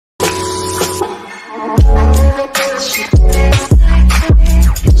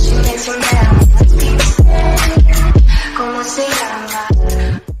¿Cómo se llama?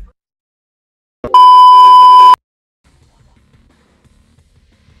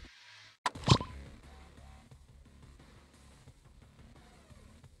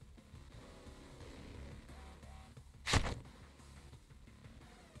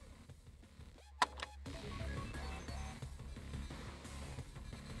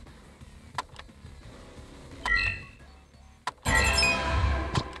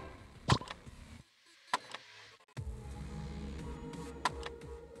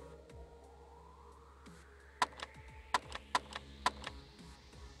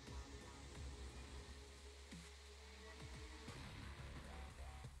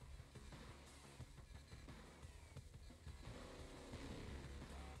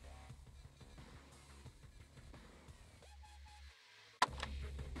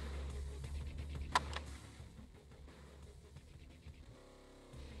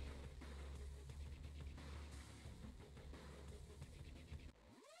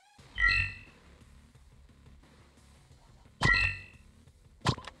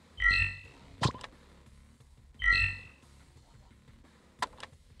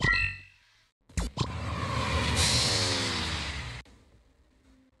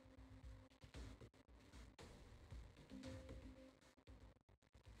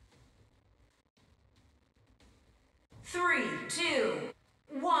 Three, two,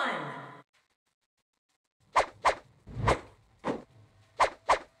 one.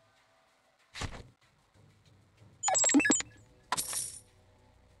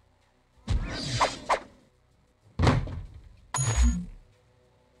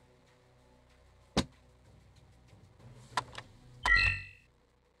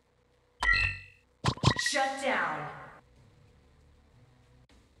 Shut down.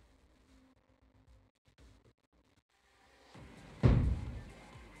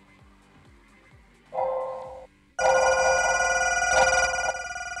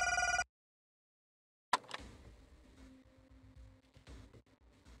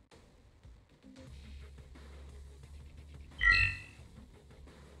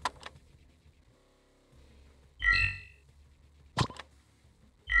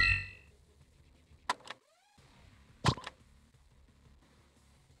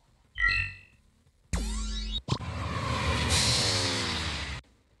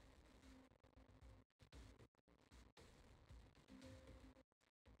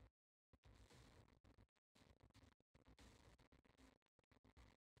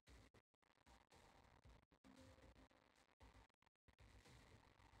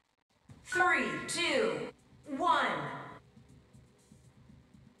 Three, two, one.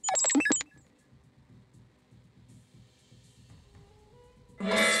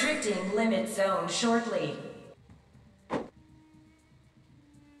 Restricting limit zone shortly.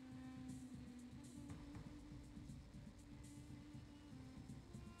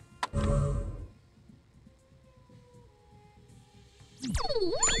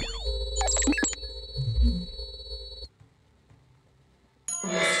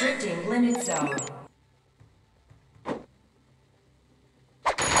 Restricting limit zone.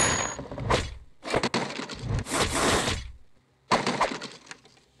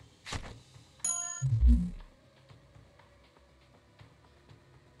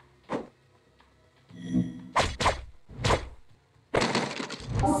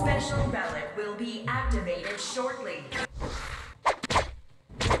 Special relic will be activated shortly.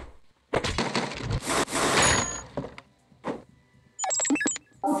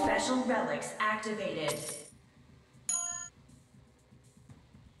 Special relics activated.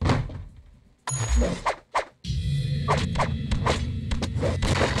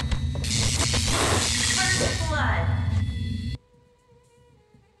 First blood.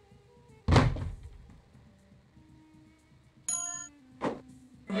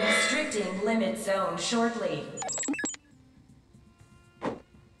 Restricting limit zone shortly.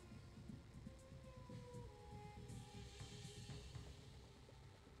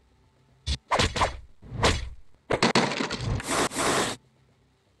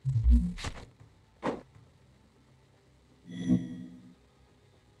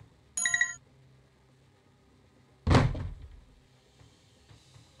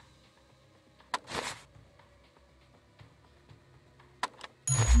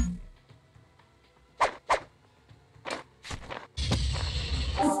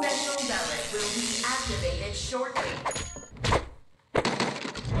 Special relic will be activated shortly.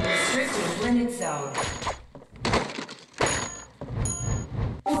 Restricting limit zone.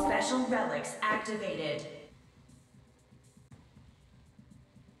 Special relics activated.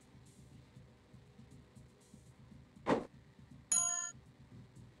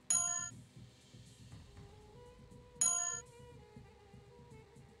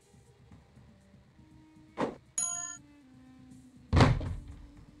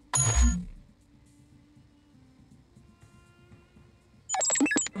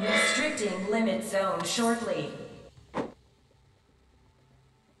 Restricting limit zone shortly.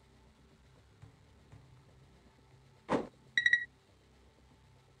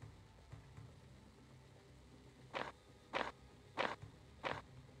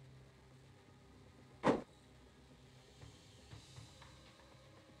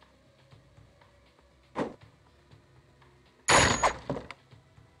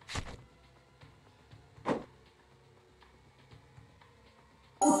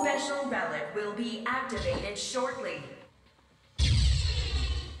 Special relic will be activated shortly.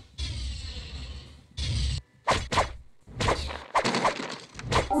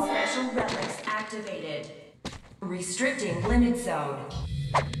 Special relics activated. Restricting limit zone.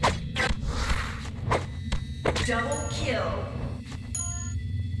 Double kill.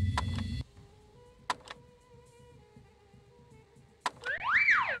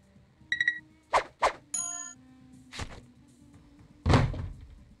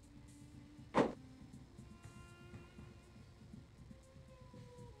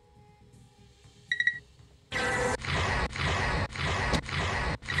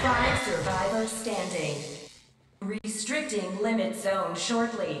 Survivor standing. Restricting limit zone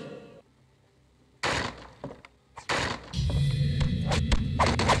shortly.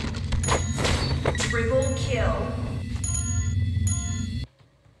 Triple kill.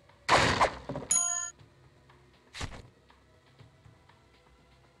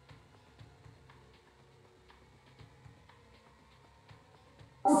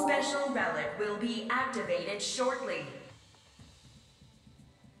 Special relic will be activated shortly.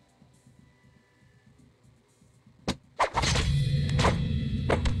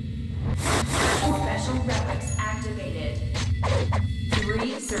 Relics activated.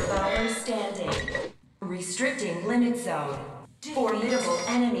 3 survivors standing. Restricting limit zone. Formidable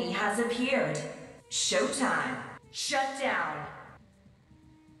enemy has appeared. Showtime. Shut down.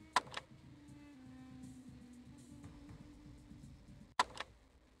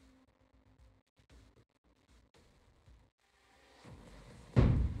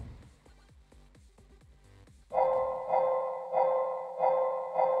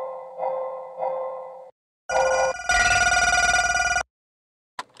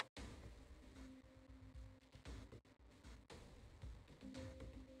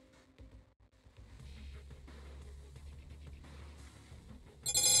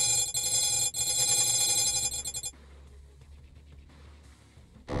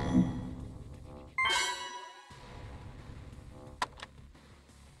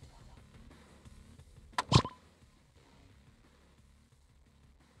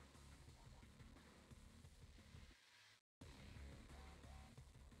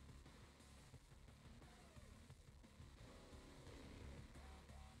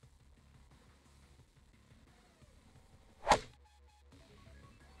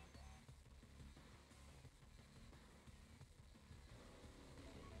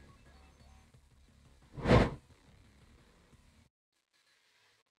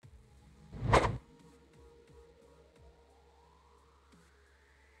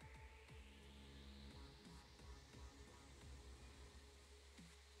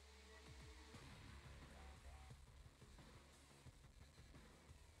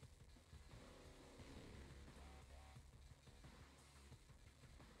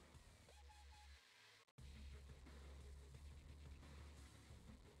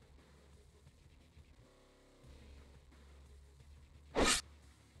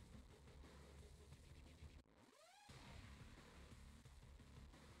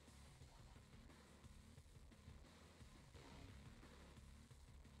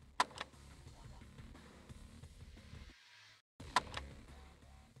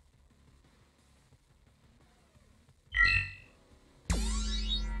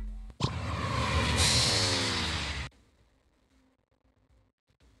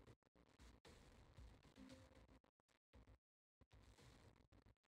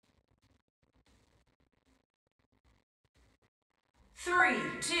 Three,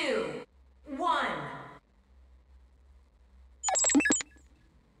 two, one.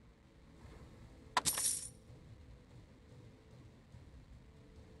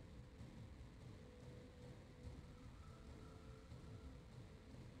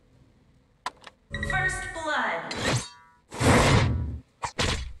 First blood.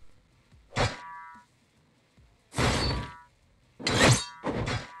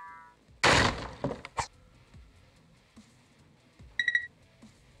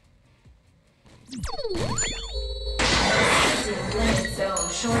 Limit zone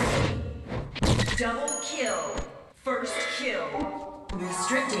shortly. Double kill. First kill.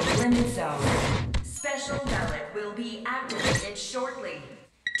 Restricting limit zone. Special relic will be activated shortly.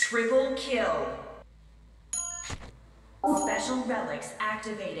 Triple kill. Special relics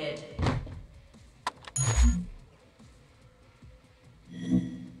activated.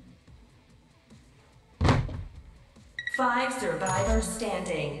 Five survivors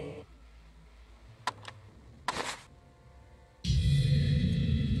standing.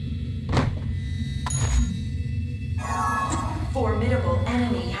 Formidable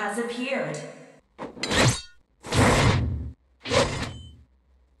enemy has appeared.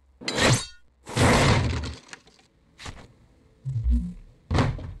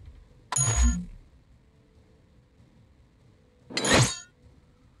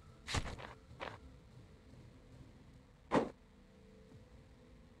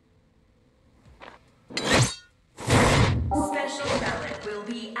 Special relic will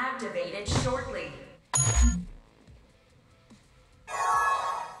be activated shortly.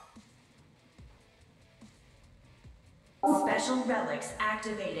 Special relics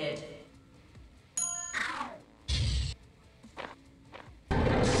activated.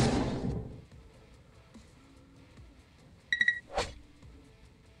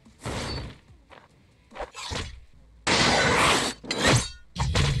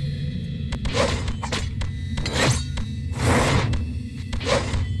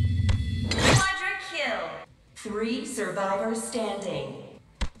 Quadra kill. 3 survivors standing.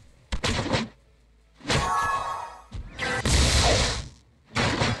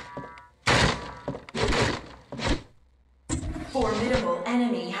 Formidable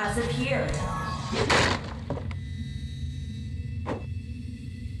enemy has appeared.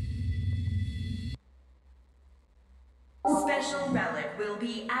 Special relic will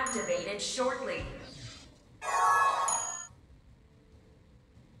be activated shortly.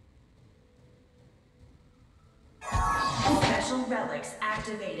 Special relics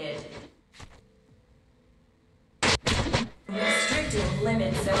activated. Restricting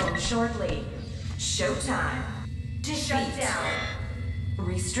limit zone shortly. Showtime. Shut down.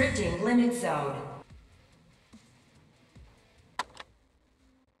 Restricting limit zone.